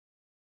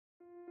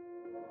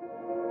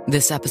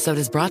This episode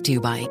is brought to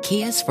you by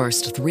Kia's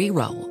first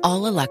 3-row,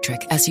 all-electric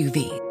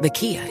SUV, the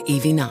Kia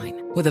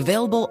EV9, with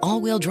available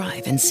all-wheel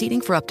drive and seating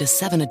for up to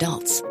 7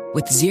 adults,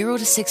 with 0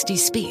 to 60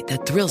 speed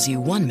that thrills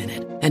you 1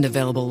 minute and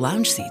available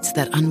lounge seats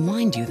that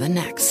unwind you the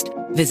next.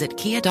 Visit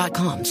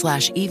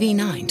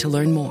kia.com/EV9 to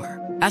learn more.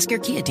 Ask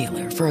your Kia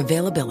dealer for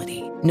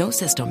availability. No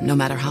system, no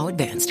matter how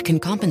advanced, can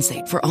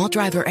compensate for all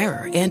driver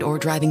error and or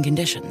driving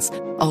conditions.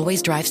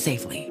 Always drive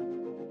safely.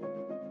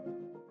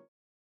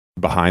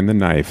 Behind the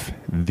Knife,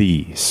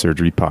 the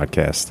surgery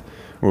podcast,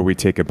 where we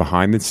take a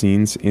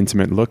behind-the-scenes,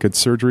 intimate look at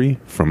surgery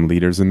from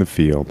leaders in the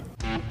field.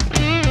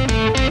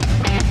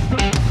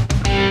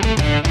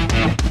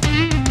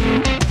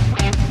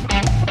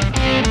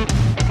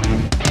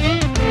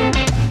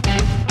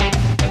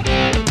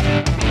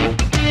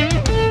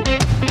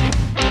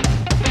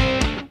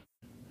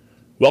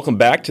 Welcome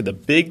back to the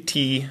Big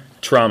T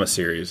Trauma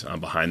Series on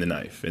Behind the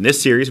Knife. In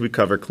this series, we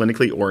cover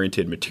clinically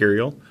oriented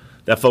material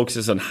that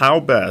focuses on how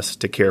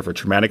best to care for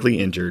traumatically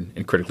injured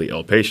and critically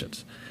ill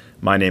patients.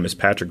 My name is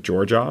Patrick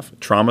Georgioff,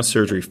 Trauma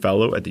Surgery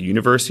Fellow at the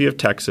University of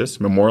Texas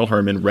Memorial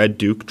Hermann Red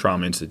Duke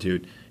Trauma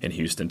Institute in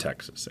Houston,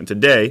 Texas. And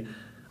today,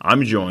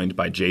 I'm joined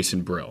by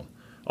Jason Brill,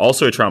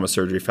 also a Trauma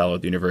Surgery Fellow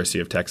at the University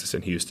of Texas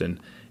in Houston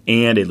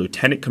and a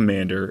Lieutenant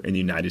Commander in the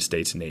United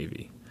States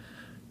Navy.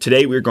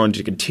 Today, we're going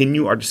to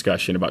continue our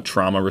discussion about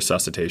trauma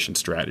resuscitation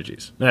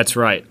strategies. That's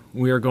right.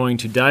 We are going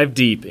to dive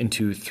deep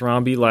into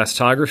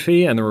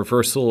thromboelastography and the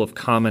reversal of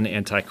common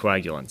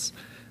anticoagulants.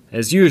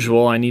 As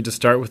usual, I need to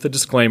start with a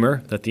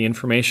disclaimer that the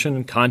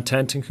information,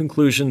 content, and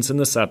conclusions in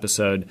this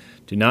episode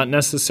do not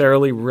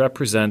necessarily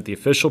represent the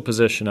official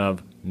position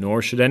of,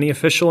 nor should any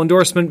official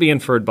endorsement be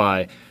inferred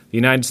by, the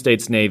United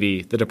States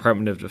Navy, the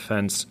Department of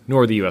Defense,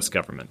 nor the U.S.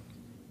 government.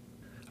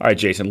 All right,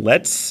 Jason,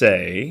 let's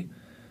say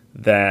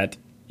that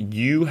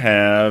you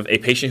have a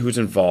patient who's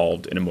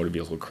involved in a motor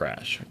vehicle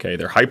crash. Okay,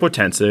 they're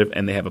hypotensive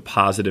and they have a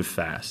positive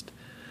FAST.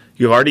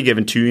 You've already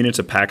given 2 units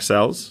of PAC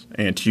cells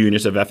and 2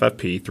 units of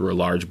FFP through a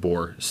large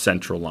bore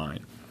central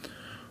line.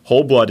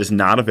 Whole blood is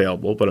not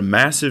available, but a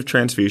massive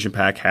transfusion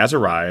pack has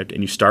arrived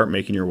and you start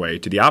making your way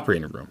to the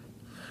operating room.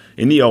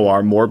 In the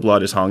OR, more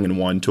blood is hung in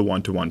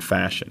 1-to-1-to-1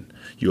 fashion.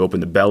 You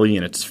open the belly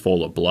and it's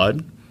full of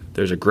blood.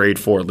 There's a grade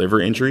 4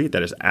 liver injury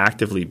that is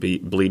actively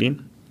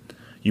bleeding.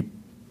 You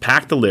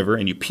pack the liver,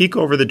 and you peek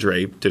over the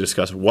drape to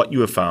discuss what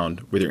you have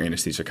found with your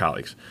anesthesia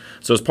colleagues.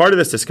 So as part of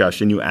this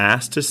discussion, you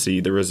asked to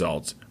see the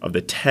results of the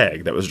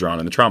TEG that was drawn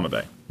in the trauma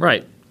bay.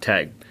 Right,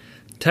 TEG.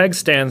 TEG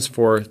stands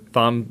for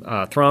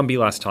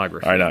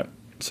thromboelastography. All right,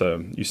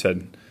 so you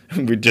said,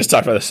 we just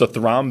talked about this, so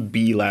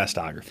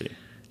thromboelastography.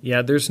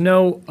 Yeah, there's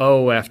no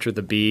O after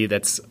the B.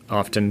 That's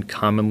often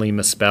commonly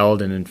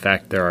misspelled, and in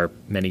fact, there are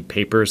many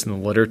papers in the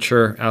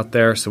literature out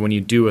there. So when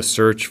you do a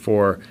search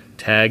for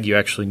TEG, you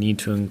actually need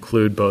to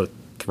include both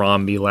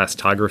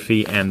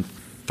thromboelastography and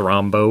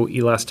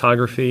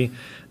thromboelastography.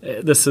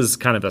 This is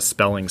kind of a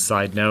spelling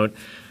side note.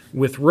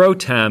 With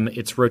ROTEM,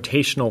 it's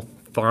rotational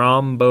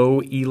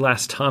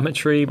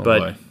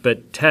thromboelastometry,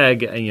 but TEG,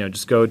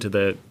 just go to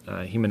the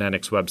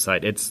Humanetics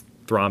website. It's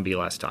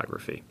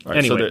thromboelastography. Right,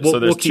 anyway, so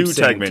there's 2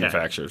 TEG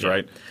manufacturers,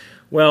 right?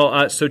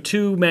 Well, so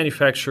 2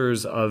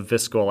 manufacturers of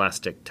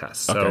viscoelastic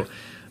tests. Okay.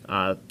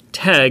 So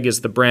TEG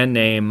is the brand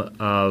name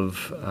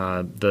of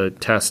the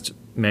test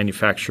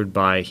manufactured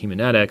by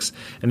Humanetics,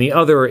 and the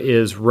other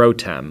is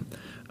ROTEM.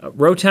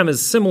 ROTEM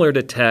is similar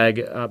to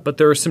TEG, but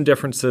there are some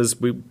differences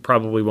we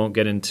probably won't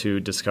get into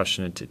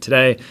discussion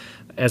today.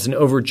 As an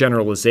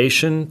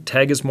overgeneralization,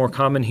 TEG is more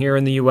common here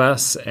in the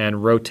U.S., and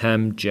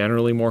ROTEM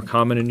generally more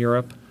common in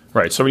Europe.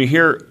 Right. So when you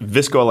hear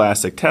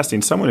viscoelastic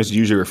testing, someone is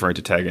usually referring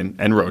to TEG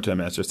and ROTEM,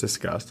 as just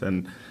discussed.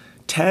 And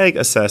TEG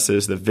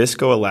assesses the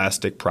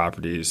viscoelastic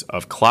properties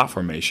of clot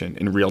formation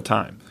in real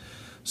time.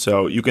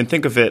 So you can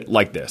think of it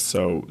like this.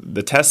 So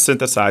the test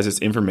synthesizes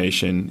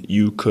information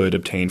you could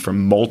obtain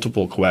from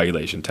multiple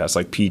coagulation tests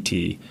like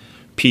PT,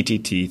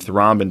 PTT,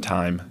 thrombin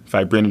time,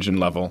 fibrinogen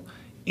level,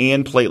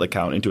 and platelet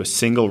count into a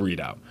single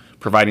readout,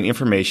 providing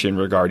information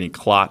regarding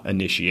clot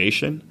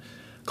initiation,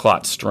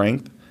 clot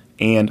strength,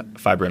 and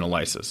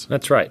fibrinolysis.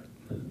 That's right.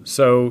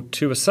 So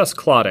to assess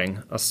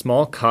clotting, a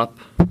small cup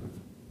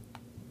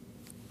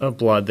of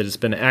blood that has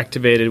been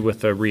activated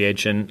with a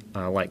reagent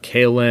like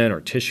kaolin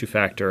or tissue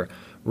factor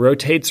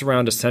rotates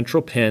around a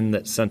central pin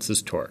that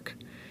senses torque.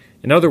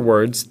 In other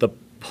words, the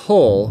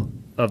pull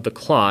of the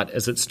clot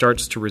as it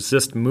starts to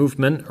resist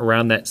movement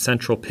around that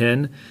central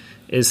pin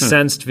is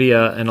sensed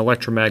via an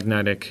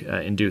electromagnetic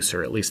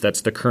inducer. At least that's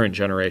the current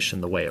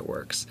generation, the way it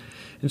works.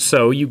 And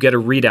so you get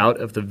a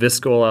readout of the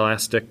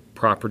viscoelastic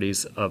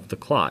properties of the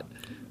clot.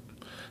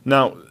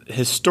 Now,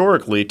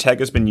 historically, TEG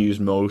has been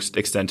used most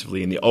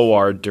extensively in the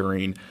OR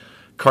during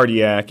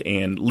cardiac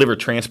and liver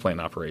transplant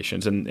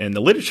operations. And the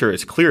literature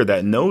is clear that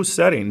in those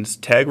settings,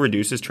 TEG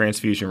reduces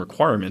transfusion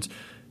requirements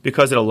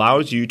because it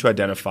allows you to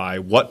identify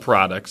what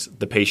products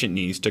the patient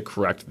needs to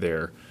correct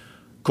their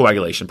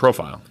coagulation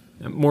profile.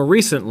 More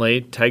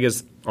recently, TEG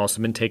has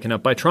also been taken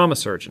up by trauma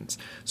surgeons.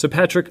 So,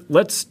 Patrick,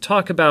 let's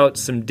talk about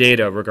some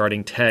data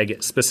regarding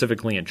TEG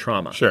specifically in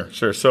trauma.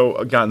 Sure.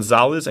 So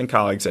Gonzalez and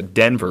colleagues at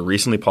Denver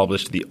recently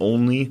published the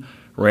only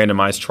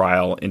randomized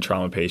trial in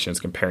trauma patients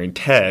comparing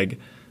TEG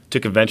to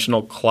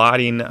conventional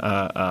clotting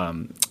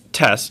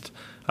test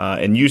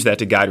and used that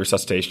to guide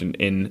resuscitation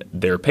in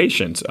their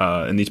patients.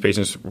 And these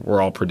patients were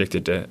all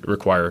predicted to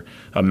require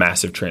a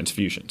massive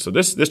transfusion. So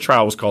this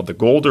trial was called the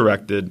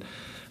Goal-Directed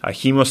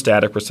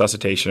Hemostatic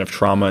Resuscitation of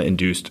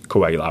Trauma-Induced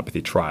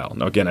Coagulopathy Trial.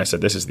 Now, again, I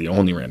said this is the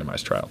only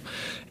randomized trial.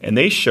 And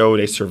they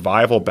showed a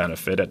survival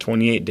benefit at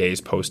 28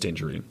 days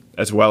post-injury,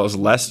 as well as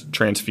less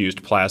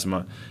transfused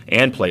plasma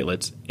and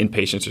platelets in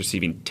patients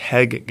receiving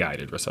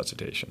TEG-guided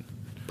resuscitation.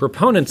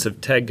 Proponents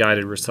of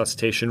TEG-guided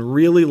resuscitation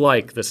really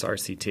like this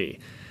RCT.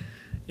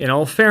 In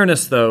all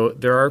fairness, though,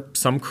 there are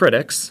some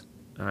critics,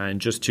 and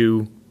just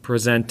to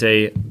present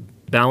a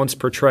balanced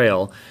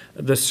portrayal,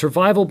 the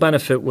survival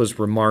benefit was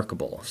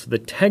remarkable. So the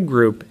TEG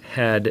group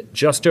had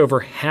just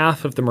over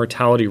half of the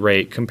mortality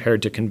rate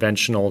compared to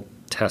conventional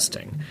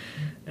testing.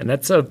 And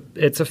it's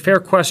a fair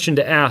question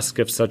to ask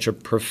if such a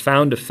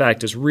profound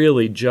effect is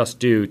really just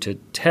due to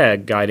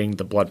TEG guiding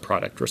the blood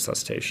product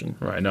resuscitation.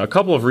 Right. Now, a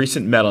couple of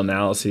recent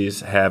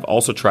meta-analyses have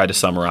also tried to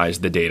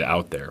summarize the data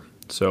out there.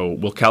 So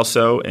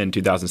Wilkelso in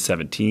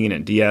 2017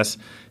 and Diaz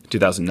in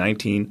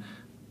 2019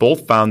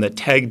 both found that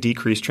TEG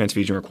decreased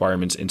transfusion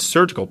requirements in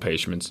surgical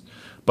patients,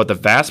 but the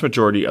vast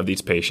majority of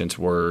these patients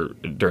were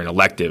during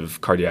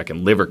elective cardiac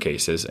and liver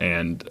cases,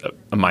 and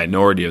a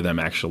minority of them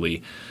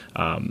actually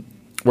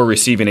were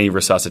receiving a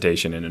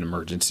resuscitation in an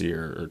emergency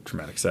or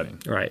traumatic setting.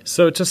 Right.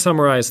 So to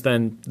summarize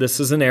then, this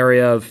is an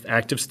area of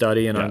active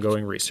study and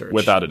ongoing research.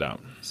 Without a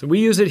doubt. So we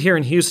use it here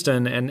in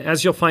Houston, and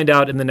as you'll find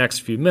out in the next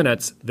few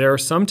minutes, there are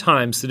some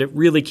times that it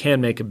really can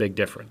make a big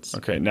difference.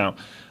 Okay. Now,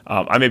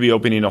 I may be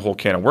opening a whole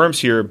can of worms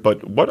here,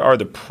 but what are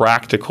the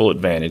practical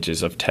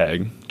advantages of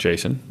TEG,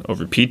 Jason,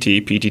 over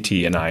PT,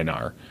 PTT, and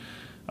INR,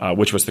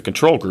 which was the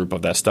control group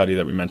of that study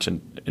that we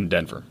mentioned in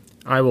Denver?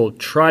 I will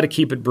try to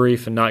keep it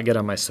brief and not get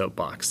on my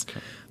soapbox. Okay.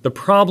 The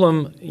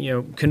problem,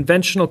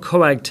 conventional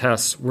coag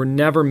tests were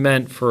never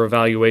meant for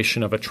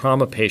evaluation of a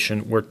trauma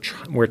patient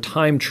where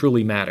time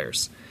truly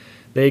matters.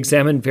 They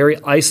examine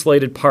very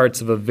isolated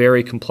parts of a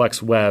very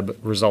complex web,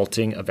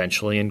 resulting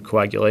eventually in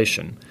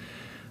coagulation.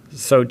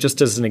 So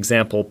just as an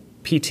example,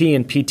 PT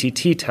and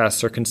PTT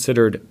tests are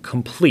considered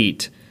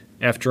complete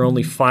after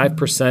only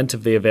 5%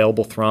 of the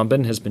available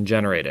thrombin has been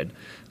generated.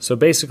 So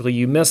basically,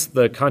 you miss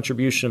the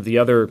contribution of the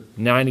other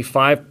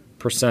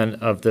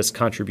 95% of this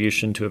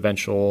contribution to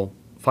eventual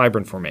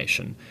fibrin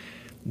formation.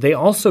 They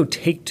also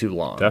take too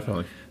long.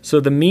 Definitely. So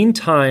the mean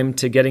time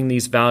to getting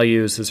these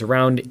values is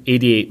around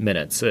 88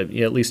 minutes, at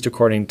least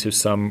according to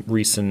some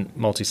recent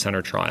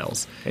multi-center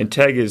trials. And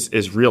TEG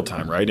is real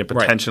time, right? And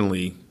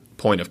potentially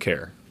point of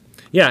care.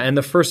 Yeah, and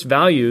the first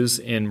values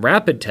in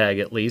rapid TEG,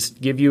 at least,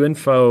 give you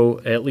info,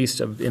 at least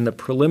in the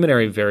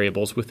preliminary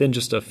variables, within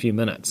just a few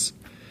minutes.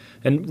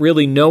 And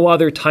really no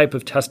other type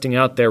of testing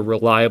out there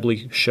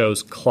reliably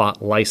shows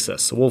clot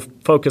lysis. So we'll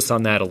focus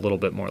on that a little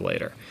bit more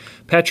later.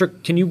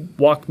 Patrick, can you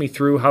walk me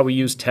through how we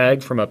use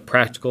TEG from a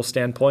practical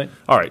standpoint?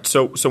 All right.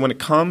 So when it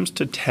comes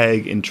to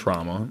TEG in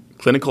trauma,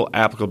 clinical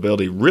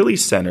applicability really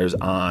centers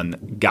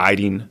on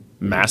guiding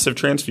massive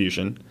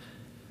transfusion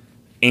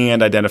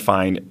and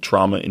identifying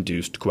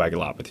trauma-induced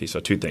coagulopathy. So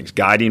two things,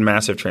 guiding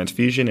massive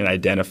transfusion and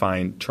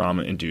identifying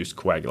trauma-induced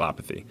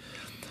coagulopathy.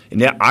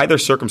 In either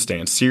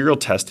circumstance, serial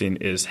testing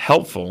is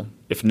helpful,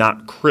 if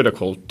not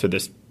critical, to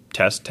this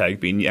test, TEG,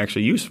 being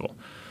actually useful.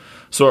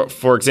 So,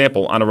 for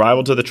example, on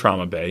arrival to the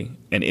trauma bay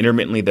and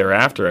intermittently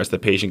thereafter as the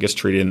patient gets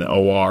treated in the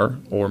OR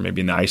or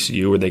maybe in the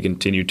ICU where they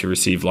continue to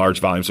receive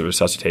large volumes of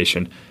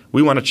resuscitation,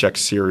 we want to check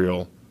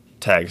serial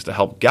TEGs to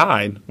help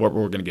guide what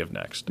we're going to give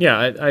next. Yeah,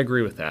 I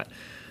agree with that.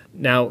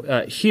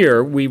 Now,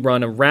 here we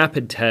run a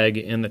rapid TEG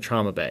in the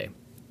trauma bay.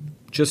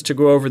 Just to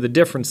go over the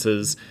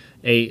differences,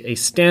 a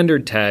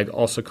standard TEG,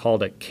 also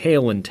called a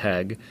kaolin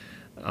TEG,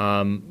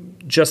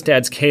 just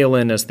adds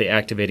kaolin as the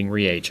activating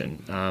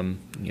reagent.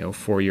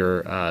 For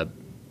your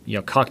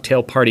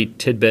cocktail party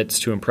tidbits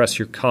to impress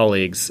your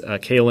colleagues,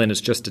 kaolin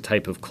is just a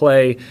type of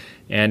clay,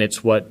 and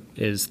it's what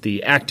is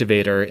the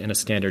activator in a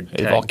standard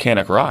TEG. A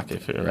volcanic rock,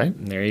 right?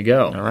 There you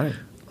go. All right.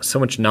 So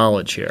much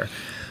knowledge here.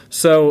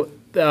 So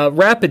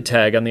rapid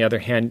TEG, on the other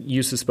hand,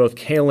 uses both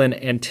kaolin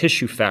and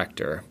tissue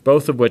factor,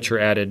 both of which are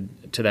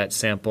added to that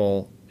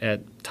sample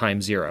at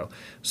time 0.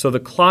 So the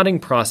clotting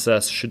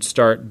process should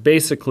start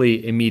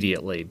basically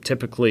immediately,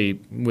 typically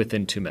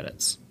within 2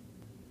 minutes.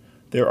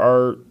 There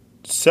are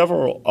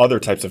several other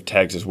types of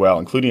TEGs as well,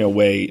 including a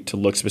way to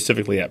look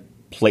specifically at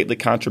platelet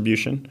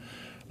contribution.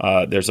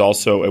 There's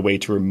also a way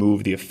to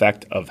remove the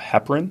effect of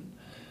heparin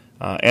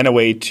and a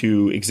way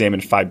to examine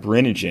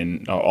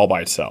fibrinogen all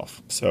by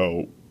itself.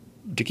 So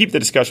to keep the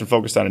discussion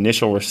focused on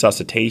initial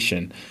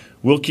resuscitation,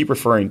 we'll keep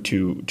referring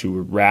to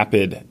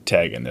rapid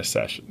TEG in this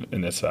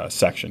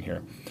section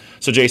here.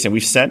 So, Jason,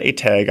 we've sent a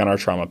TEG on our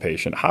trauma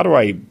patient. How do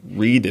I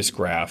read this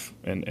graph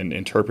and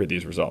interpret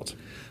these results?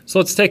 So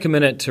let's take a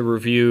minute to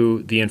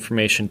review the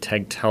information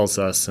TEG tells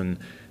us and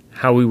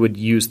how we would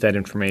use that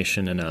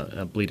information in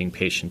a bleeding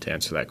patient to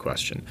answer that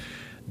question.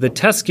 The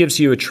test gives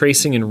you a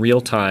tracing in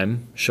real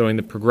time, showing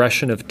the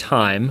progression of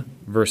time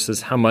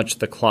versus how much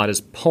the clot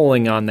is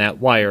pulling on that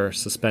wire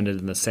suspended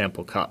in the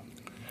sample cup.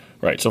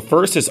 Right. So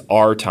first is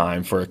R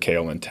time for a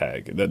kaolin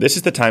TEG. This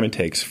is the time it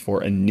takes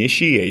for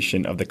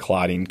initiation of the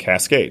clotting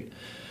cascade.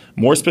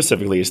 More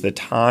specifically, is the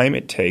time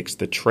it takes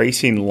the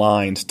tracing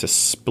lines to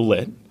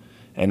split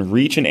and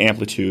reach an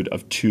amplitude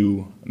of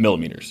 2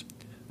 millimeters.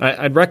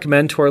 I'd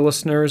recommend to our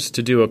listeners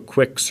to do a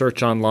quick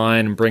search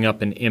online and bring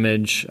up an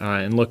image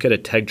and look at a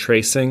TEG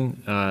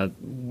tracing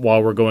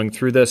while we're going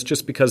through this,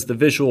 just because the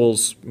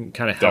visuals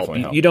kind of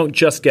help. You don't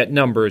just get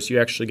numbers, you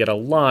actually get a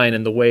line,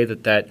 and the way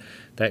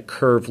that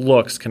curve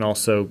looks can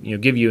also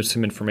give you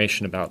some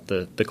information about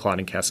the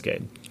clotting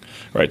cascade.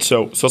 Right,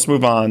 so let's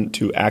move on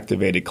to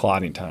activated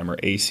clotting time, or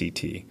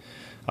ACT.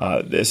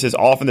 This is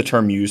often the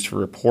term used for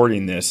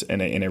reporting this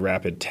in a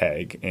rapid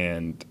TEG,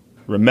 and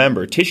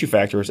remember, tissue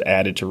factor is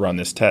added to run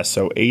this test,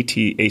 so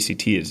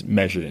ACT is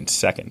measured in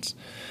seconds.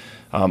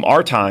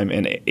 Our time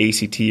in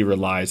ACT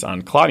relies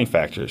on clotting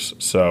factors,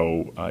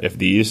 so if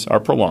these are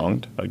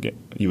prolonged, again,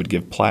 you would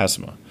give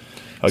plasma.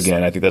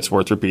 Again, I think that's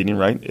worth repeating,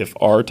 right? If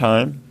our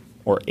time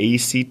or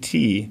ACT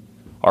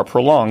are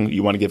prolonged,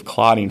 you want to give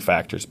clotting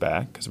factors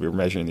back because we're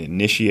measuring the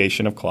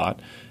initiation of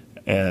clot,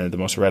 and the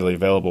most readily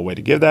available way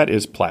to give that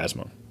is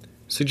plasma.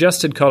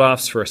 Suggested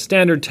cutoffs for a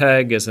standard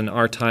TEG is an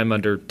R time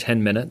under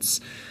 10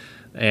 minutes.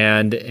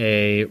 And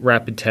a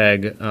rapid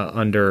TEG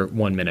under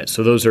 1 minute.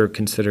 So those are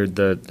considered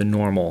the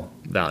normal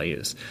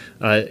values.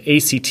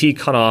 ACT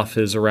cutoff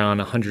is around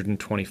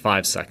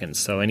 125 seconds.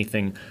 So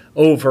anything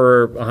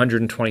over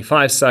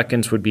 125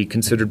 seconds would be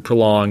considered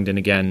prolonged. And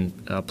again,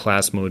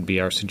 plasma would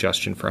be our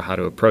suggestion for how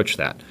to approach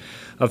that.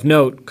 Of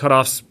note,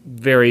 cutoffs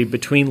vary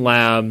between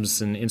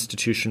labs and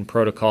institution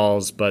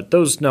protocols, but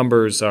those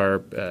numbers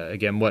are,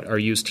 again, what are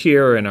used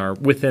here and are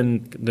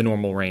within the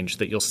normal range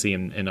that you'll see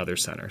in other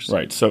centers.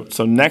 Right.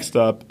 So next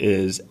up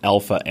is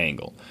alpha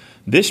angle.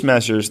 This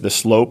measures the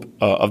slope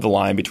of the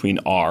line between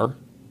R,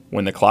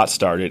 when the clot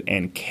started,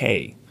 and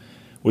K,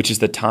 which is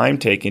the time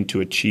taken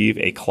to achieve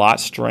a clot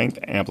strength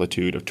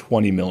amplitude of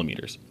 20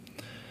 millimeters.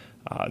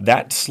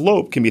 That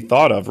slope can be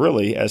thought of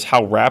really as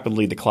how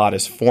rapidly the clot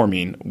is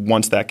forming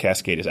once that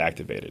cascade is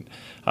activated.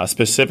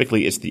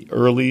 Specifically, it's the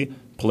early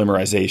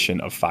polymerization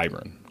of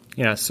fibrin.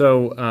 Yeah,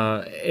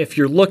 so if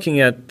you're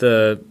looking at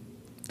the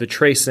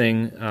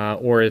tracing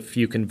or if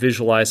you can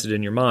visualize it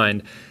in your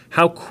mind,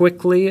 how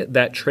quickly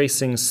that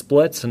tracing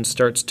splits and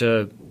starts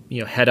to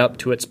head up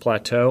to its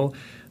plateau,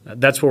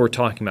 that's what we're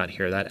talking about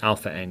here, that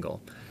alpha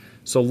angle.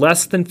 So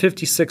less than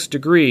 56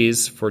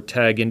 degrees for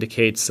TEG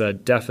indicates a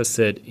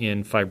deficit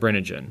in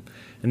fibrinogen.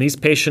 And these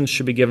patients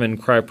should be given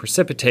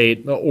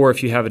cryoprecipitate, or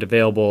if you have it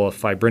available, a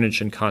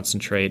fibrinogen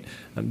concentrate.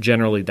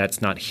 Generally,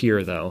 that's not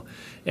here, though.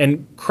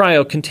 And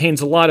cryo contains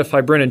a lot of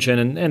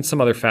fibrinogen and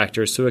some other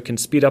factors, so it can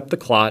speed up the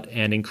clot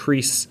and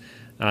increase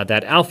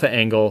that alpha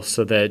angle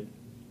so that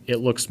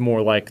it looks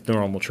more like the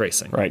normal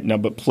tracing. Right. Now,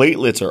 but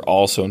platelets are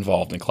also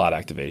involved in clot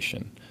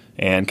activation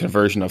and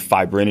conversion of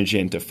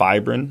fibrinogen to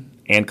fibrin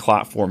and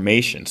clot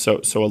formation.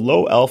 So a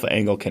low alpha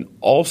angle can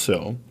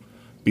also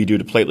be due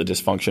to platelet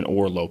dysfunction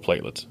or low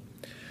platelets.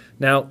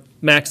 Now,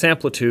 max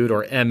amplitude,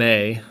 or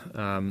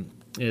MA,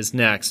 is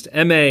next.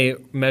 MA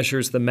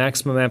measures the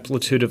maximum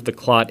amplitude of the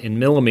clot in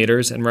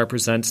millimeters and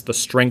represents the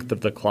strength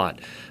of the clot.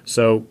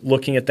 So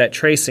looking at that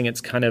tracing,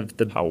 it's kind of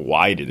how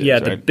wide it is,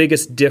 right? The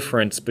biggest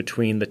difference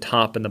between the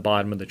top and the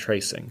bottom of the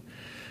tracing.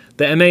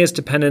 The MA is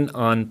dependent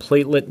on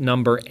platelet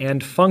number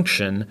and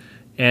function,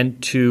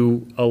 and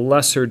to a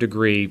lesser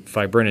degree,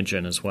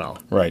 fibrinogen as well.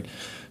 Right.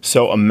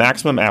 So a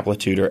maximum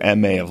amplitude, or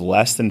MA, of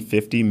less than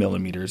 50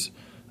 millimeters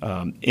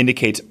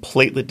indicates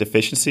platelet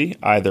deficiency,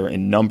 either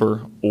in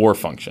number or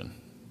function.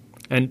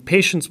 And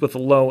patients with a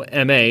low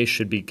MA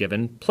should be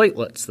given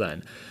platelets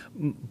then.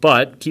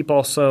 But keep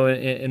also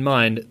in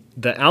mind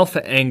the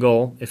alpha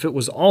angle, if it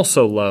was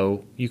also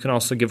low, you can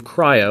also give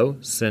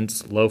cryo,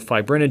 since low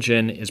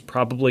fibrinogen is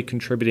probably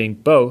contributing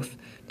both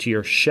to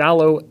your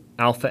shallow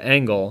alpha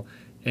angle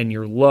and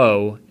your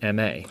low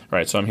MA.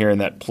 Right, so I'm hearing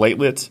that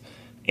platelets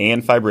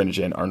and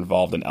fibrinogen are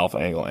involved in alpha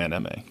angle and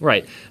MA.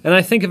 Right, and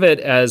I think of it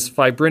as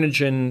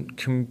fibrinogen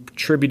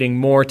contributing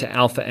more to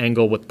alpha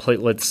angle, with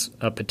platelets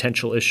a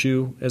potential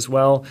issue as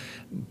well,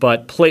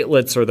 but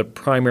platelets are the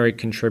primary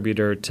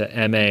contributor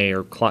to MA,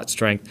 or clot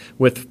strength,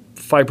 with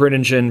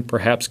fibrinogen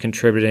perhaps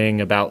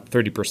contributing about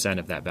 30%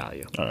 of that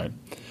value.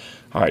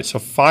 All right, so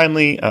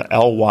finally,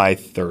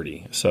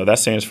 LY30. So that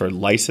stands for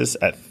lysis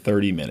at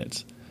 30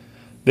 minutes.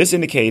 This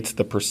indicates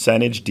the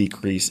percentage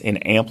decrease in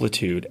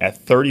amplitude at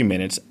 30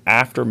 minutes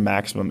after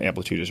maximum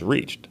amplitude is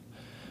reached.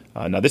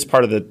 Now, this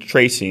part of the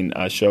tracing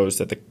shows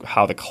that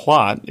how the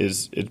clot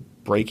is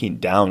breaking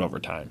down over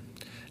time.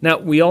 Now,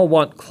 we all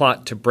want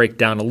clot to break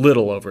down a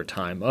little over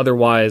time.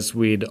 Otherwise,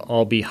 we'd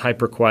all be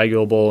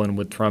hypercoagulable and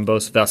would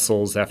thrombose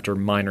vessels after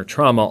minor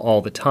trauma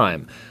all the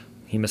time.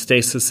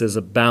 Hemostasis is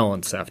a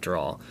balance, after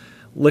all.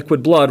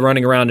 Liquid blood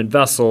running around in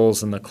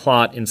vessels and the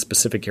clot in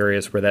specific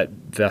areas where that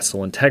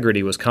vessel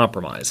integrity was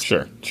compromised.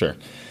 Sure.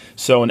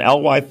 So an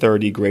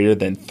LY30 greater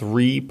than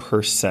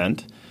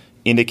 3%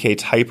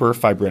 indicates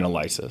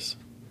hyperfibrinolysis.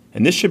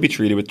 And this should be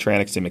treated with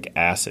tranexamic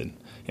acid.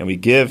 And we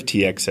give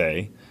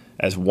TXA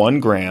as 1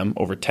 gram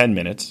over 10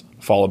 minutes,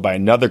 followed by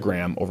another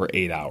gram over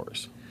 8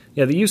 hours.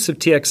 Yeah, the use of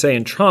TXA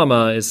in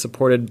trauma is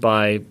supported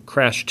by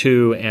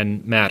CRASH-2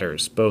 and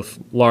MATTERS, both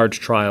large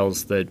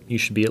trials that you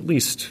should be at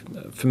least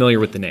familiar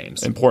with the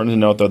names. Important to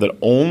note, though, that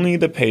only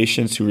the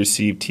patients who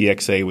received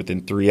TXA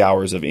within 3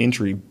 hours of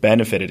injury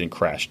benefited in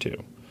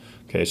CRASH-2.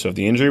 Okay, so if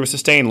the injury was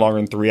sustained longer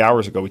than 3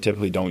 hours ago, we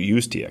typically don't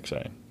use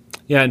TXA.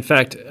 Yeah, in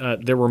fact,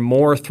 there were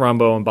more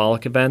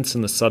thromboembolic events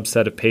in the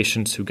subset of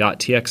patients who got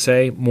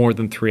TXA more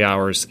than 3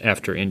 hours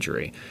after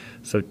injury.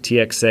 So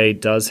TXA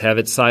does have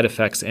its side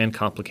effects and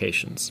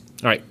complications.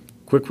 All right,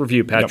 quick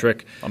review, Patrick.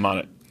 Yep, I'm on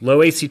it.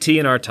 Low ACT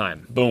in our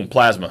time. Boom,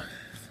 plasma.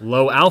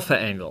 Low alpha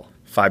angle.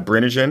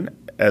 Fibrinogen,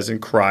 as in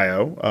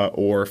cryo,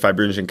 or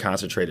fibrinogen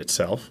concentrate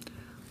itself.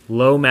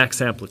 Low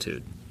max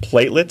amplitude.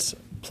 Platelets,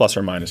 plus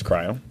or minus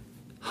cryo.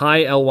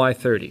 High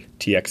LY30.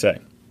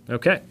 TXA.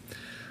 Okay.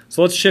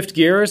 So let's shift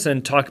gears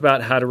and talk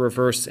about how to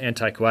reverse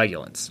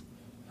anticoagulants.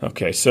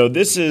 Okay, so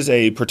this is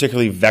a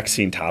particularly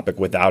vexing topic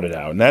without a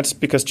doubt, and that's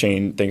because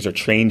things are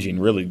changing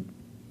really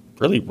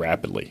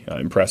rapidly,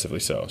 impressively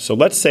so. So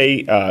let's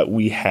say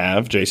we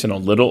have, Jason, a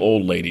little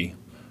old lady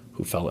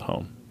who fell at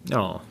home.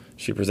 Oh.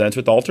 She presents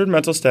with altered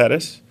mental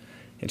status,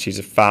 and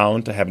she's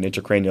found to have an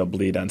intracranial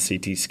bleed on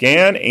CT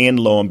scan, and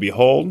lo and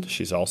behold,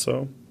 she's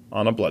also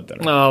on a blood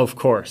thinner. Oh, of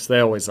course. They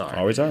always are.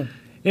 Always are.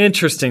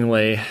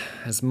 Interestingly,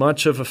 as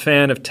much of a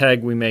fan of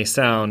TEG we may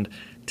sound,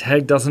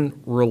 TEG doesn't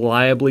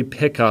reliably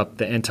pick up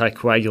the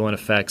anticoagulant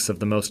effects of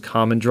the most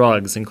common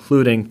drugs,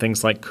 including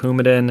things like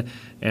Coumadin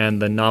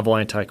and the novel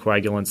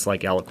anticoagulants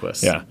like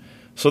Eliquis. Yeah.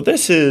 So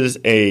this is,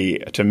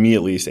 to me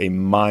at least, a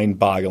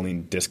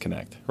mind-boggling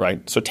disconnect,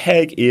 right? So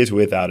TEG is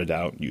without a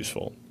doubt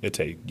useful. It's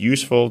a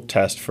useful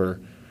test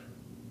for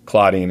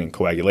clotting and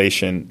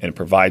coagulation, and it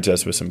provides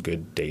us with some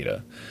good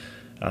data.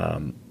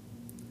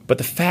 But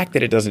the fact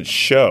that it doesn't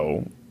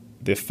show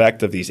the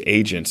effect of these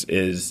agents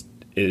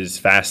is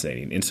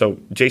fascinating. And so,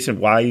 Jason,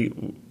 why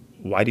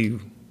do you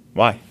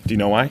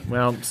know why?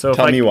 Well, so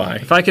tell me why.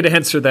 If I could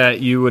answer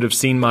that, you would have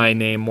seen my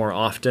name more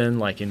often,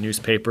 like in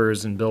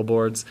newspapers and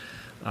billboards.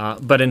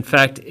 But in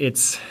fact,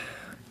 it's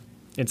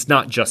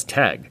not just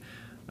TEG.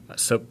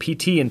 So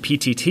PT and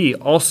PTT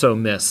also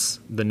miss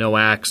the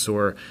NOACs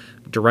or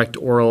direct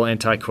oral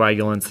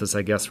anticoagulants, as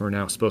I guess we're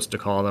now supposed to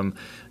call them.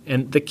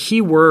 And the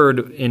key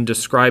word in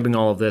describing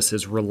all of this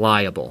is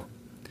reliable.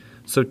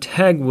 So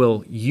TEG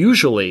will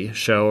usually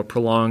show a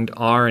prolonged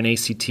R and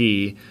ACT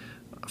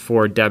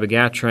for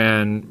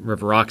dabigatran,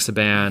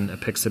 rivaroxaban,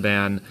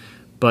 apixaban,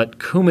 but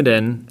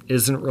Coumadin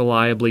isn't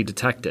reliably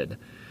detected.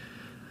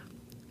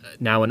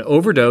 Now, an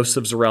overdose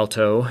of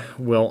Xarelto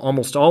will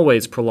almost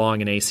always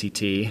prolong an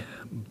ACT,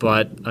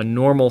 but a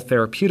normal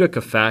therapeutic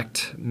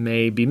effect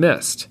may be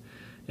missed.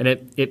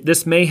 And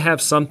this may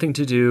have something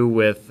to do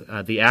with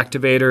the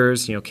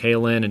activators,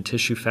 kaolin and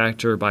tissue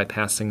factor,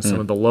 bypassing some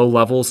of the low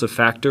levels of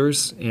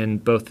factors in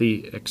both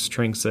the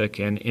extrinsic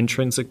and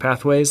intrinsic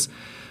pathways.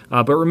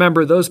 But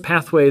remember, those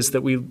pathways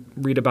that we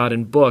read about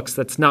in books,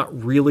 that's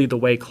not really the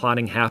way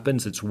clotting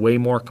happens. It's way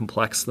more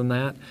complex than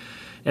that.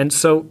 And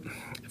so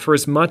for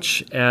as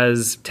much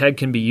as TEG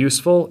can be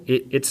useful,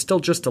 it's still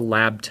just a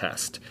lab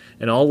test.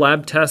 And all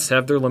lab tests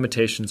have their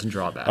limitations and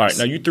drawbacks. All right,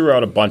 now you threw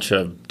out a bunch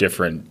of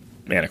different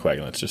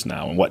anticoagulants just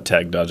now and what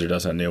TEG does or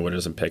doesn't do, what it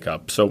doesn't pick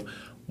up. So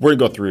we're going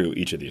to go through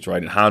each of these,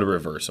 right, and how to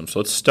reverse them. So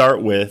let's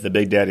start with the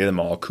big daddy of them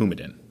all,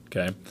 Coumadin,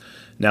 okay?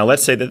 Now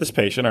let's say that this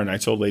patient, our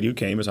nice old lady who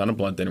came, is on a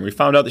blood thinner. We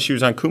found out that she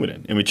was on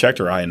Coumadin, and we checked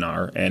her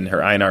INR, and her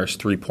INR is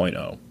 3.0.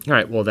 All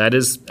right, well, that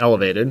is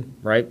elevated,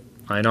 right?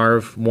 INR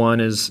of 1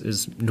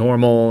 is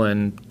normal,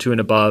 and 2 and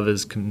above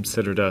is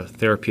considered a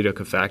therapeutic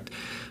effect.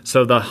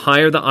 So the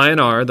higher the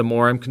INR, the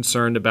more I'm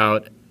concerned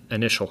about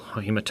initial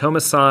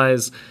hematoma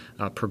size,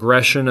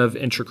 progression of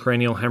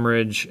intracranial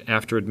hemorrhage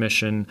after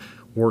admission,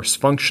 worse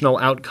functional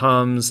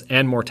outcomes,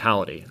 and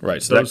mortality.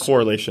 Right, so that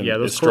correlation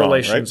those is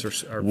correlations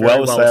strong, right? are very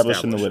well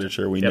established in the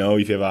literature. We know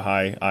if you have a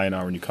high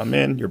INR when you come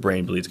in, your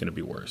brain bleed's going to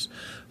be worse.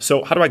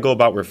 So how do I go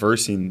about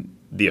reversing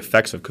the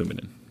effects of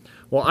Coumadin?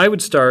 Well, I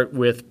would start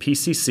with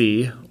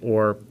PCC,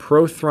 or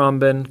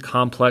prothrombin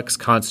complex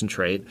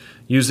concentrate,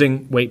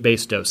 using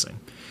weight-based dosing.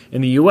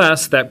 In the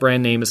U.S., that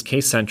brand name is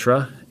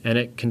Kcentra, and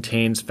it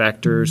contains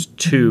factors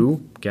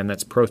 2, again,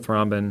 that's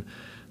prothrombin,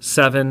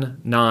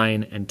 7,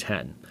 9, and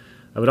 10.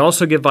 I would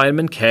also give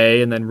vitamin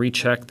K and then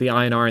recheck the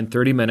INR in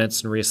 30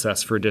 minutes and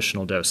reassess for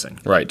additional dosing.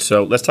 Right,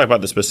 so let's talk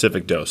about the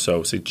specific dose.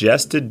 So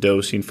suggested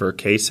dosing for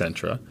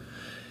Kcentra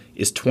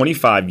is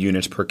 25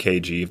 units per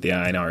kg if the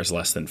INR is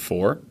less than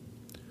 4,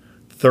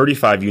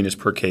 35 units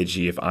per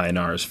kg if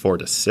INR is 4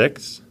 to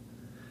 6,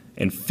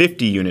 and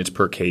 50 units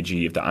per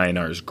kg if the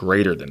INR is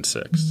greater than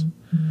 6.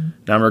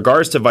 Now, in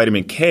regards to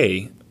vitamin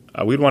K,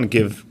 we'd want to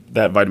give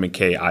that vitamin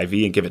K IV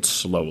and give it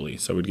slowly.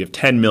 So we'd give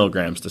 10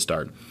 milligrams to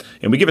start.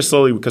 And we give it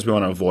slowly because we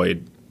want to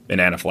avoid an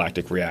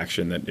anaphylactic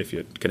reaction that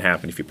can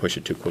happen if you push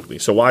it too quickly.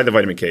 So why the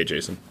vitamin K,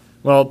 Jason?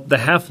 Well, the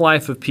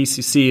half-life of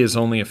PCC is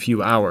only a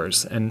few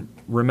hours. And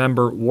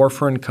remember,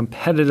 warfarin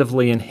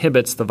competitively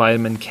inhibits the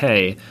vitamin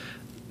K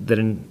that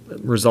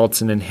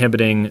results in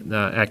inhibiting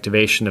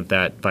activation of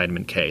that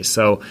vitamin K.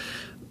 So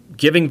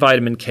giving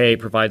vitamin K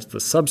provides the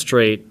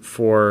substrate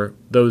for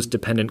those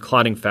dependent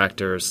clotting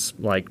factors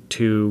like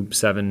 2,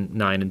 7,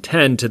 9, and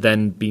 10 to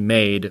then be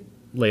made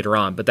later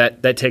on. But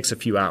that takes a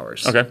few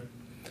hours. Okay.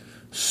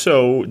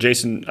 So,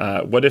 Jason,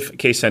 what if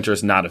K-Centra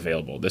is not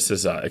available? This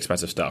is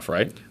expensive stuff,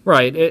 right?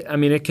 Right.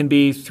 It can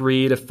be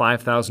 $3,000 to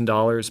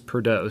 $5,000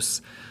 per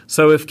dose.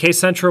 So if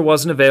K-Centra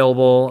wasn't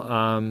available,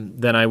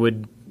 then I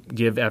would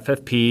give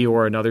FFP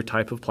or another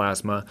type of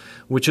plasma,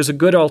 which is a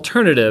good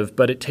alternative,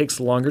 but it takes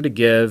longer to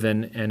give,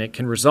 and it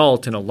can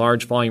result in a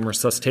large volume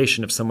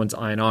resuscitation if someone's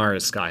INR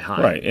is sky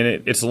high. Right,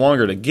 and it's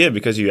longer to give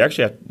because you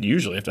actually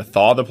usually have to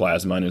thaw the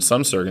plasma, and in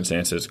some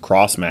circumstances,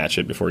 cross-match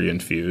it before you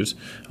infuse.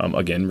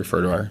 Again,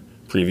 refer to our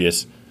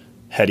previous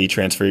heady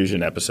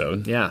transfusion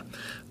episode. Yeah.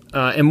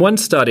 And one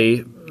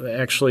study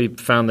actually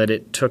found that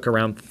it took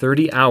around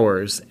 30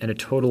 hours and a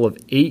total of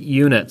 8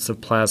 units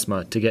of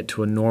plasma to get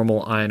to a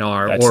normal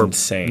INR. That's or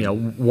insane.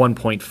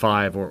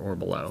 1.5 or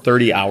below.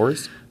 30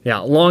 hours? Yeah,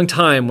 a long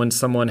time when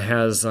someone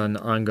has an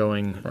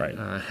ongoing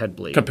head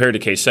bleed. Compared to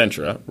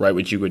K-Centra, right,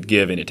 which you would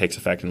give and it takes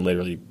effect in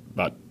literally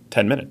about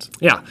 10 minutes.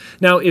 Yeah.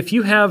 Now, if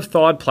you have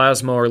thawed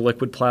plasma or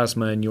liquid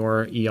plasma in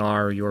your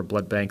ER or your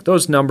blood bank,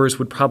 those numbers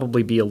would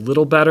probably be a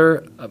little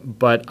better,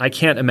 but I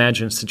can't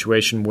imagine a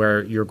situation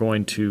where you're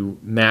going to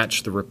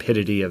match the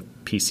rapidity of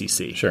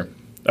PCC. Sure.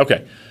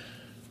 Okay.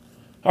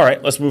 All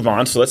right, let's move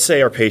on. So let's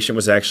say our patient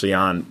was actually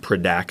on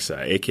Pradaxa,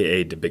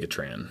 a.k.a.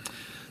 dabigatran.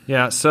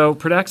 Yeah, so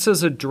Pradaxa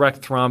is a direct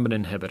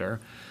thrombin inhibitor.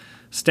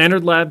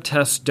 Standard lab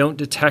tests don't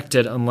detect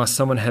it unless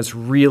someone has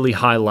really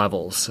high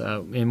levels,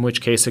 in which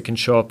case it can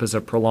show up as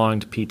a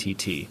prolonged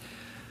PTT.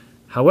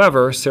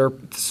 However,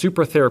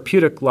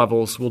 supratherapeutic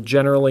levels will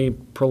generally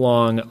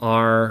prolong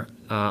R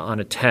on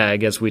a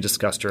TEG, as we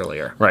discussed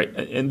earlier. Right,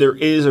 and there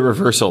is a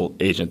reversal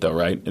agent, though,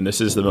 right? And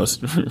this is the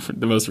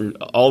most,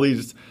 all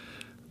these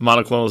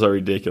monoclonals are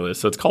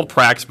ridiculous. So it's called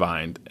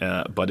Praxbind,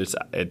 but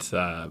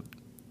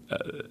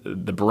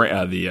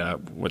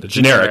the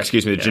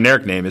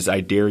generic name is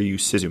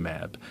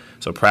idarucizumab.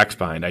 So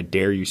Praxbind,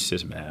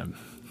 idarucizumab.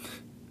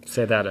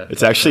 Say that.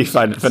 It's actually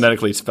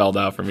phonetically spelled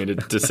out for me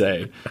to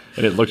say,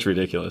 and it looks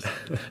ridiculous.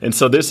 And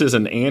so this is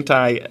an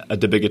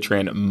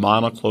anti-dabigatran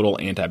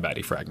monoclonal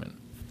antibody fragment.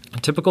 A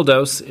typical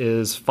dose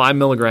is 5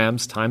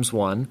 milligrams times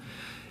 1.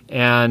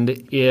 And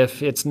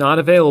if it's not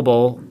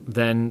available,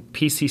 then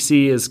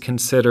PCC is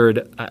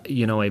considered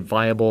a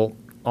viable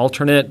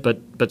alternate,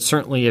 but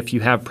certainly if you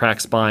have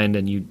Praxbind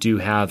and you do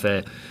have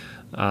a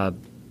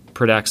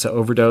Pradaxa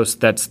overdose,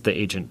 that's the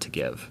agent to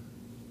give.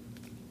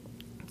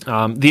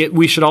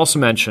 We should also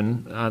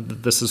mention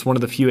that this is one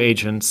of the few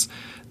agents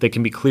that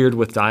can be cleared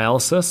with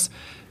dialysis,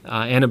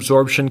 and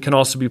absorption can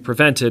also be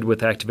prevented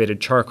with activated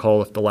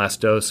charcoal if the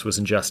last dose was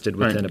ingested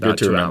within about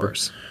 2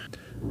 hours.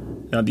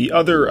 Now, the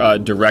other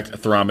direct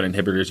thrombin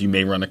inhibitors you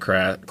may run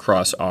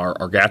across are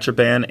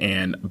argatroban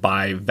and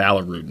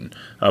bivalirudin,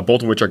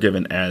 both of which are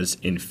given as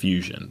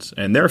infusions.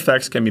 And their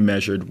effects can be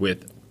measured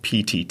with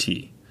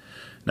PTT.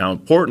 Now,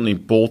 importantly,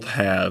 both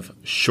have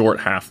short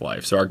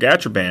half-life. So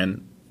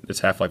argatroban, its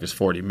half-life is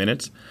 40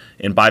 minutes,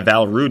 and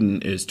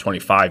bivalirudin is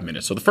 25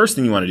 minutes. So the first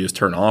thing you want to do is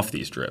turn off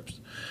these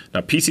drips.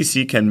 Now,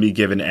 PCC can be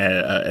given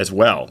as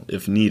well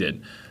if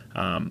needed.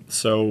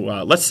 So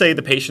let's say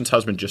the patient's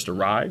husband just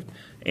arrived,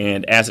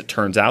 and as it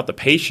turns out, the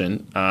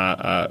patient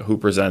who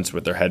presents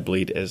with their head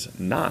bleed is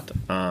not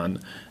on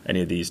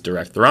any of these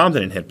direct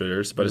thrombin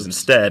inhibitors, but is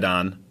instead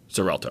on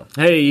Xarelto.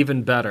 Hey,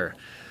 even better.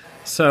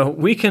 So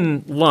we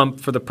can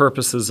lump, for the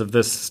purposes of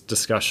this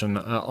discussion,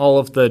 all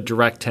of the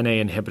direct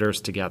 10A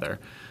inhibitors together.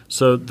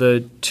 So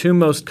the two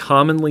most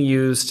commonly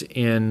used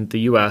in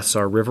the U.S.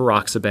 are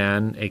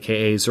rivaroxaban,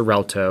 a.k.a.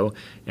 Xarelto,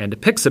 and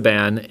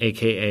apixaban,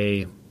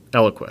 a.k.a.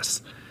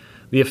 Eliquis.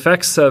 The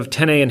effects of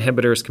 10A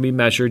inhibitors can be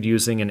measured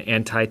using an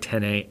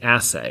anti-10A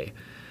assay.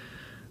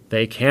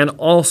 They can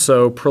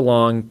also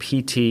prolong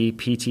PT,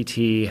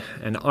 PTT,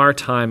 and R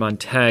time on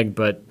TEG,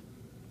 but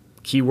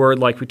key word,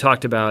 like we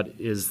talked about,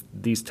 is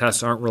these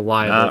tests aren't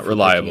reliable. Not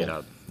reliable. Picking it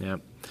up. Yeah.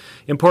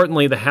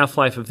 Importantly, the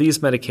half-life of these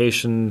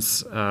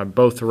medications,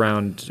 both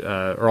around,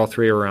 or all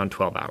three, are around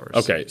 12 hours.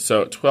 Okay,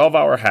 so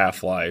 12-hour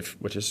half-life,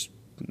 which is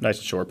nice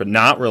and short, but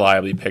not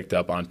reliably picked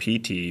up on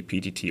PT,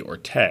 PTT, or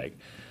TEG.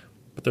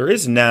 But there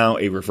is now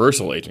a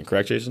reversal agent,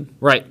 correct, Jason?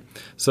 Right.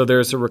 So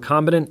there's a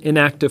recombinant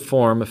inactive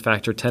form of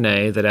factor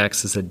 10A that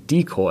acts as a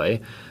decoy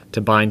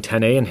to bind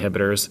 10A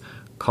inhibitors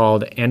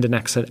called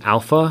andexanet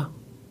alpha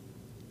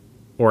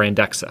or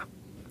Andexa.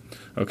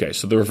 Okay,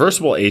 so the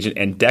reversible agent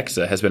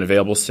Andexxa has been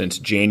available since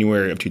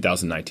January of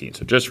 2019,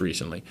 so just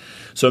recently.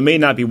 So it may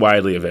not be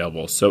widely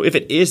available. So if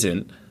it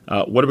isn't,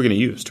 what are we going to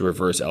use to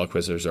reverse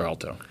Eliquis or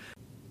Xarelto?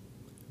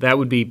 That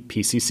would be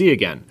PCC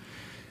again.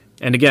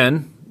 And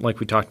again, like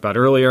we talked about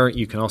earlier,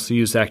 you can also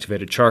use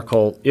activated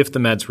charcoal if the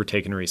meds were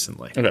taken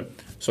recently. Okay,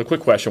 so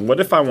quick question. What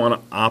if I want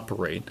to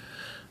operate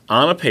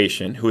on a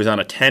patient who is on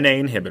a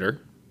 10A inhibitor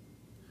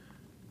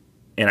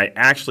and I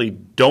actually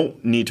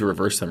don't need to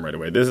reverse them right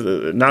away? This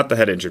is not the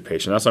head injured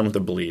patient. That's someone with a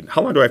bleed.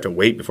 How long do I have to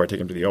wait before I take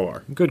him to the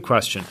OR? Good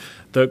question.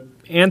 The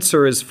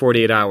answer is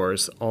 48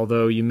 hours,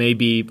 although you may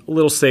be a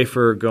little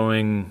safer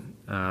going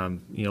a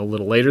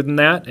little later than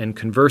that. And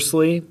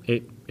conversely,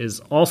 it is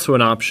also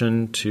an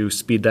option to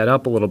speed that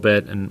up a little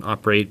bit and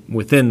operate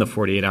within the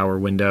 48-hour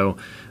window,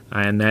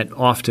 and that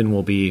often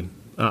will be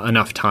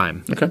enough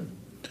time. Okay.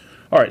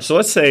 All right, so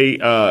let's say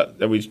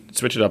that we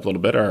switch it up a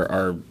little bit.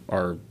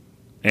 Our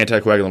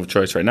anticoagulant of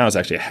choice right now is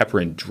actually a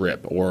heparin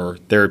drip or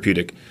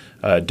therapeutic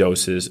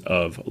doses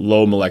of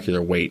low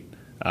molecular weight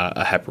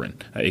a heparin,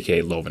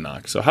 aka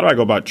Lovenox. So how do I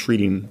go about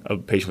treating a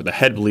patient with a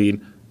head bleed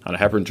on a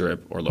heparin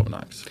drip or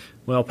Lovenox?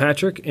 Well,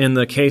 Patrick, in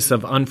the case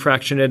of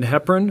unfractionated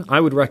heparin, I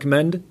would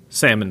recommend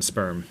salmon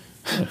sperm.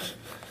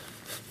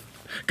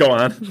 Go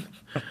on.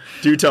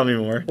 Do tell me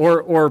more.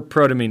 Or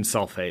protamine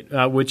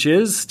sulfate, which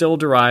is still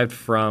derived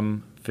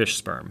from fish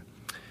sperm.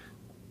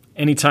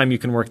 Anytime you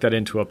can work that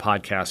into a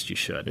podcast, you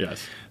should.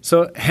 Yes.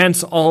 So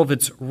hence all of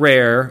its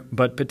rare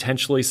but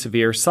potentially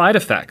severe side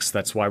effects.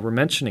 That's why we're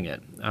mentioning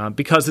it,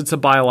 because it's a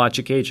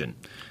biologic agent.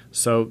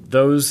 So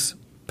those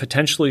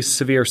potentially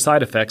severe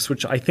side effects,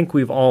 which I think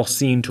we've all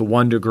seen to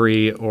one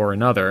degree or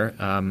another,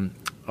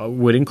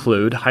 would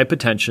include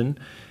hypotension,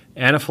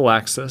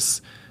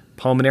 anaphylaxis,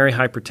 pulmonary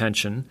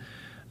hypertension.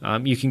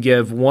 You can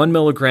give 1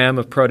 milligram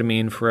of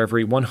protamine for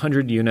every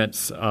 100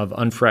 units of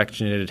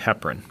unfractionated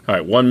heparin. All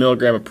right, 1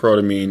 milligram of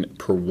protamine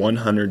per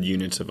 100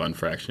 units of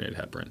unfractionated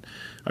heparin.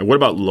 All right, what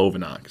about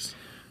Lovenox?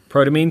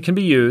 Protamine can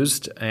be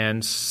used,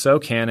 and so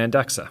can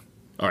Andexxa.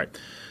 All right.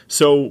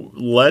 So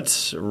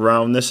let's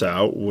round this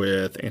out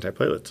with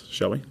antiplatelets,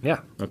 shall we? Yeah.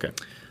 Okay.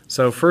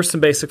 So first, some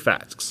basic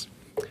facts.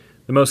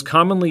 The most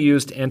commonly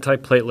used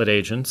antiplatelet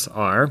agents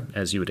are,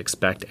 as you would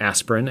expect,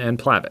 aspirin and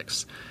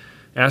Plavix.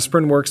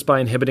 Aspirin works by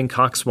inhibiting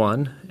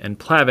COX-1 and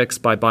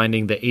Plavix by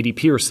binding the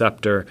ADP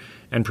receptor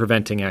and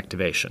preventing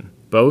activation.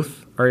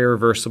 Both are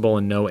irreversible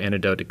and no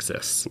antidote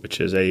exists. Which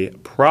is a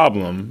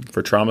problem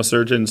for trauma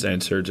surgeons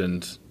and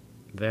surgeons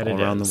all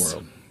around the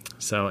world.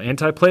 So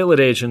antiplatelet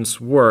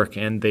agents work,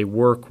 and they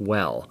work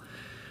well.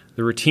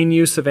 The routine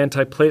use of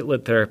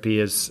antiplatelet therapy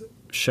has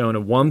shown a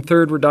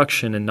 1/3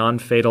 reduction in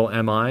non-fatal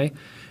MI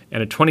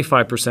and a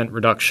 25%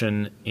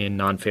 reduction in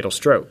non-fatal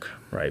stroke.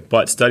 Right,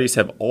 but studies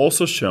have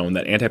also shown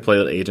that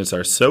antiplatelet agents are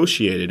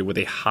associated with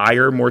a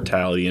higher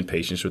mortality in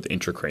patients with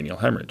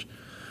intracranial hemorrhage.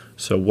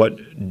 So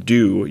what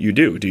do you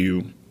do? Do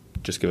you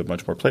just give a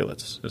bunch more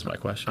platelets, is my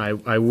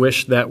question. I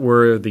wish that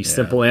were the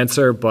simple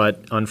answer,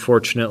 but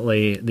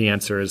unfortunately the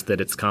answer is that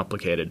it's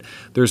complicated.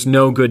 There's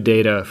no good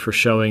data for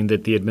showing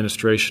that the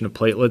administration of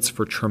platelets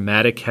for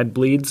traumatic head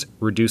bleeds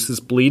reduces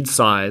bleed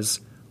size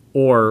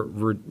or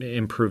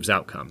improves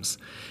outcomes.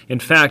 In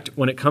fact,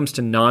 when it comes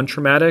to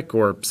non-traumatic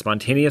or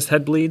spontaneous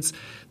head bleeds,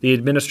 the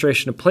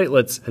administration of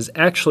platelets has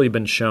actually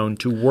been shown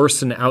to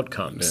worsen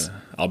outcomes. Yeah,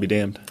 I'll be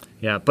damned.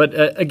 Yeah, but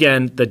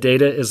again, the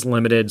data is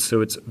limited, so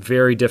it's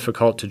very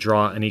difficult to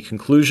draw any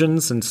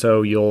conclusions, and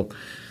so you'll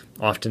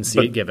often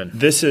see it given.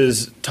 This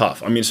is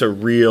tough. I mean, it's a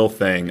real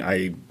thing.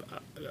 I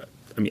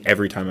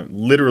mean,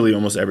 literally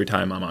almost every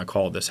time I'm on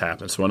call, this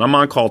happens. So when I'm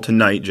on call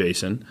tonight,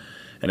 Jason,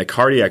 and a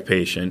cardiac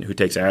patient who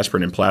takes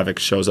aspirin and Plavix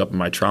shows up in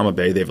my trauma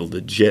bay, they have a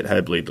legit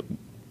head bleed.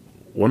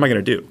 What am I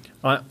going to do?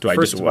 Do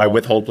I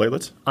withhold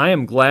platelets? I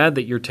am glad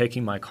that you're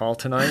taking my call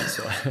tonight.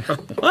 So.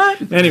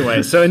 What?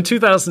 Anyway, so in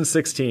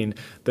 2016,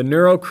 the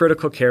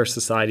Neurocritical Care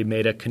Society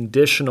made a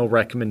conditional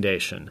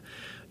recommendation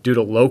due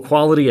to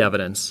low-quality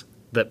evidence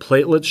that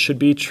platelets should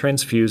be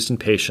transfused in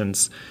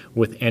patients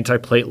with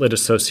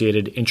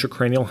antiplatelet-associated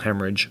intracranial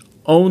hemorrhage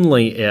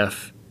only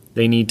if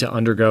they need to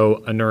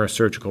undergo a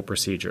neurosurgical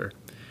procedure.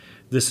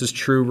 This is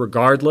true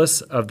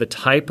regardless of the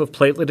type of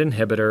platelet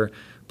inhibitor,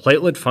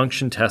 platelet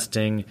function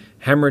testing,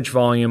 hemorrhage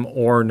volume,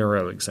 or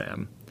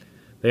neuroexam.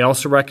 They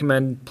also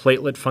recommend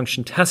platelet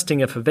function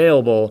testing if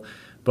available,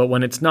 but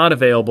when it's not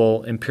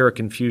available, empiric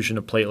infusion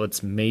of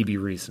platelets may be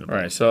reasonable. All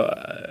right, so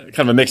kind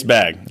of a mixed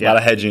bag, a lot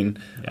of hedging.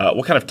 Yeah.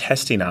 What kind of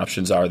testing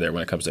options are there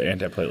when it comes to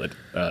antiplatelet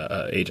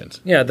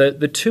agents? Yeah,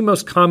 the two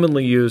most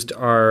commonly used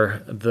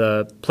are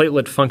the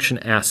platelet function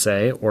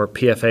assay, or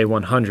PFA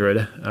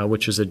 100,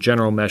 which is a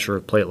general measure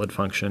of platelet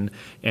function,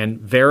 and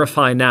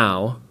Verify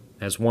Now,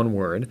 as one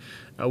word,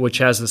 which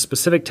has a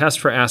specific test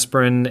for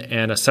aspirin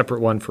and a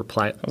separate one for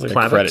Plavix.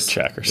 Like a credit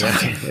check or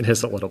something. Yeah, it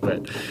is a little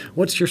bit.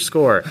 What's your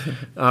score?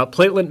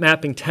 Platelet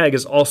mapping TEG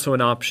is also an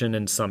option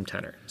in some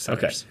centers.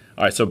 Okay.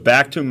 All right, so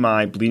back to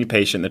my bleeding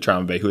patient in the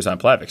trauma bay who is on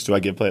Plavix. Do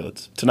I give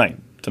platelets? Tonight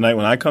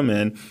when I come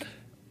in,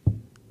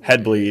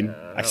 head bleed.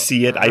 I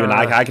see it.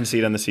 I can see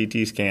it on the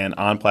CT scan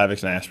on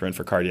Plavix and aspirin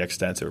for cardiac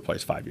stents that were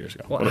replaced 5 years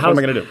ago. Well, what am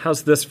I going to do?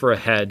 How's this for a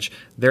hedge?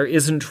 There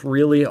isn't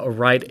really a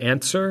right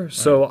answer,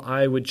 so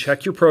I would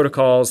check your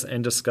protocols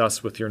and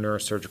discuss with your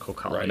neurosurgical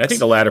colleagues. Right. And I think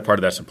the latter part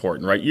of that's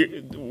important, right?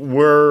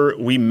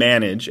 We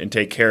manage and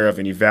take care of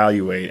and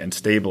evaluate and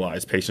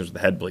stabilize patients with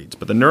head bleeds,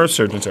 but the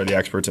neurosurgeons are the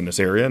experts in this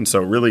area, and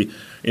so really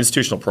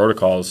institutional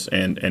protocols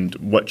and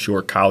what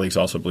your colleagues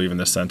also believe in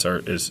this sense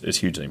is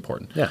hugely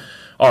important. Yeah.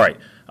 All right.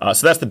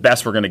 So that's the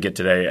best we're going to get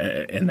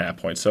today in that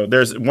point. So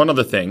there's one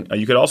other thing.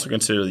 You could also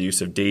consider the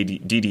use of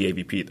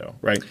DDAVP, though,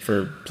 right,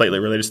 for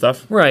platelet-related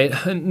stuff? Right.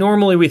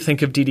 Normally we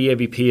think of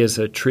DDAVP as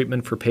a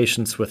treatment for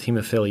patients with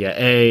hemophilia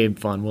A,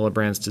 von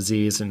Willebrand's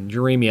disease, and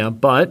uremia,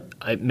 but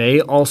it may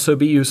also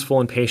be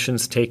useful in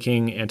patients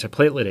taking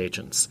antiplatelet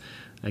agents.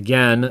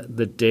 Again,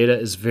 the data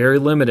is very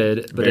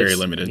limited. Very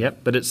limited.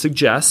 Yep, but it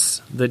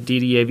suggests that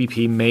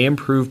DDAVP may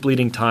improve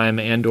bleeding time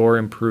and or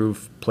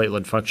improve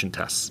platelet function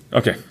tests.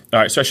 Okay. All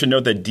right. So I should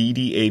note that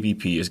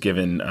DDAVP is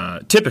given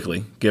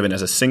typically given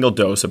as a single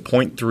dose of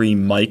 0.3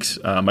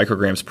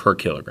 micrograms per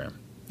kilogram.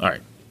 All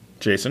right.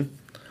 Jason,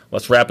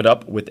 let's wrap it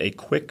up with a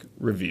quick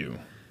review.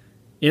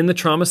 In the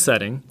trauma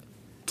setting,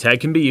 TEG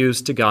can be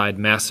used to guide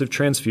massive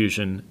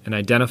transfusion and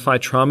identify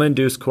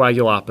trauma-induced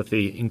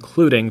coagulopathy,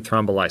 including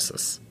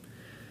thrombolysis.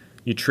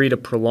 You treat a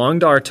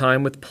prolonged R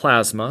time with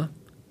plasma,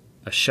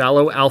 a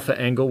shallow alpha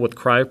angle with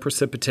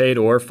cryoprecipitate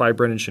or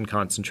fibrinogen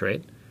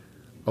concentrate,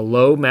 a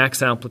low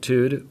max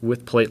amplitude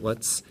with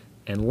platelets,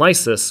 and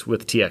lysis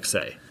with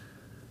TXA.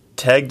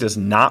 TEG does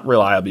not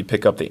reliably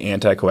pick up the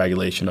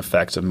anticoagulation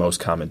effects of most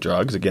common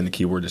drugs. Again, the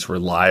key word is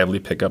reliably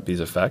pick up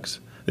these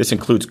effects. This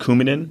includes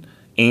Coumadin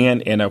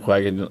and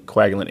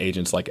anticoagulant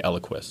agents like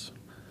Eliquis.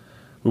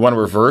 We want to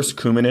reverse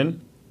Coumadin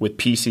with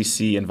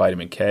PCC and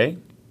vitamin K.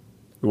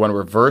 We want to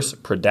reverse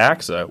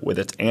Pradaxa with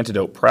its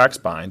antidote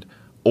Praxbind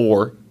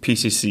or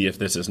PCC if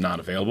this is not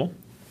available.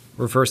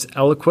 Reverse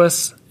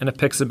Eliquis and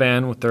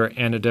Apixaban with their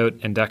antidote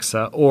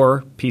Indexa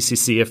or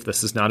PCC if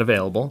this is not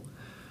available.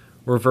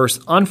 Reverse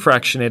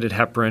unfractionated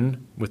heparin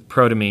with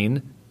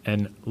protamine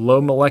and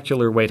low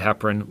molecular weight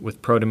heparin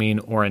with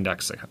protamine or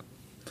Indexa.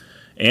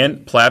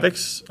 And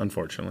Plavix,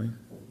 unfortunately,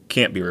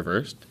 can't be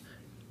reversed.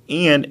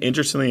 And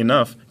interestingly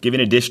enough, giving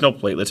additional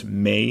platelets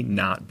may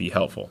not be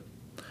helpful.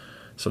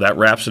 So that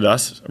wraps it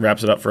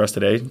up for us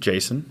today.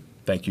 Jason,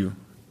 thank you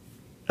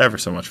ever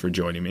so much for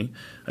joining me.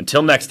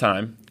 Until next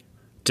time,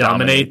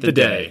 dominate the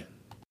day.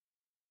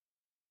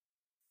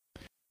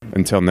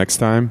 Until next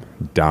time,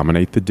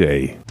 dominate the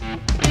day.